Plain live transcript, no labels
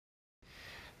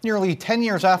Nearly 10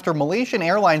 years after Malaysian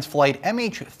Airlines Flight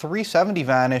MH370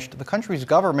 vanished, the country's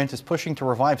government is pushing to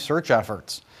revive search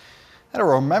efforts. At a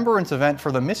remembrance event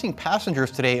for the missing passengers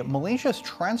today, Malaysia's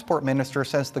transport minister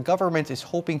says the government is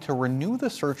hoping to renew the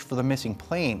search for the missing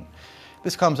plane.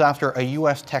 This comes after a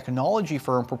U.S. technology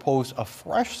firm proposed a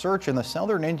fresh search in the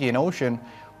southern Indian Ocean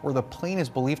where the plane is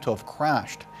believed to have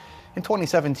crashed. In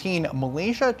 2017,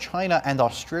 Malaysia, China, and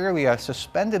Australia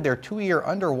suspended their 2-year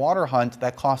underwater hunt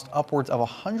that cost upwards of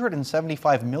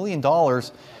 $175 million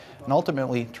and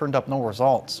ultimately turned up no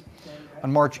results.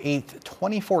 On March 8,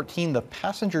 2014, the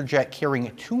passenger jet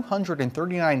carrying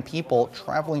 239 people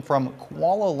traveling from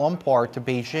Kuala Lumpur to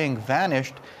Beijing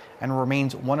vanished and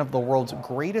remains one of the world's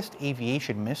greatest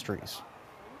aviation mysteries.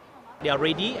 They are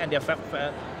ready and they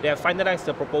have finalized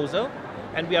the proposal,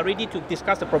 and we are ready to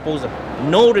discuss the proposal.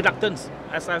 No reluctance.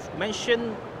 As I've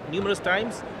mentioned numerous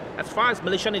times, as far as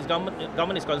Malaysian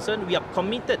government is concerned, we are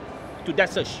committed to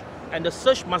that search, and the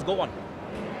search must go on.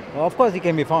 Well, of course, it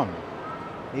can be found.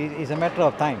 It's a matter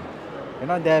of time. You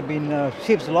know, there have been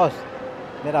ships lost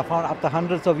that are found after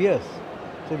hundreds of years.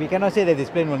 So we cannot say that this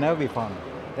plane will never be found.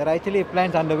 There are actually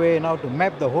plans underway now to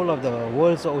map the whole of the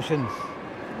world's oceans.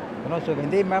 You know, so when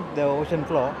they map the ocean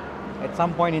floor, at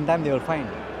some point in time they will find.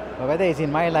 But whether it's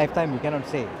in my lifetime, we cannot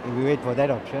say. If we wait for that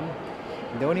option,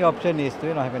 the only option is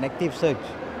to have an active search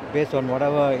based on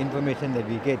whatever information that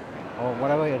we get or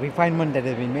whatever refinement that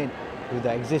has been made to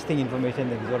the existing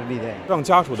information that is already there. 让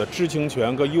家属的知情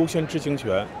权和优先知情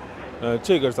权，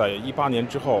这个在18年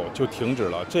之后就停止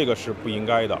了，这个是不应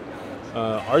该的。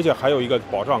而且还有一个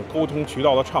保障沟通渠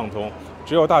道的畅通，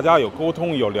只有大家有沟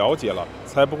通有了解了，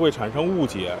才不会产生误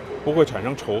解，不会产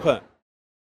生仇恨。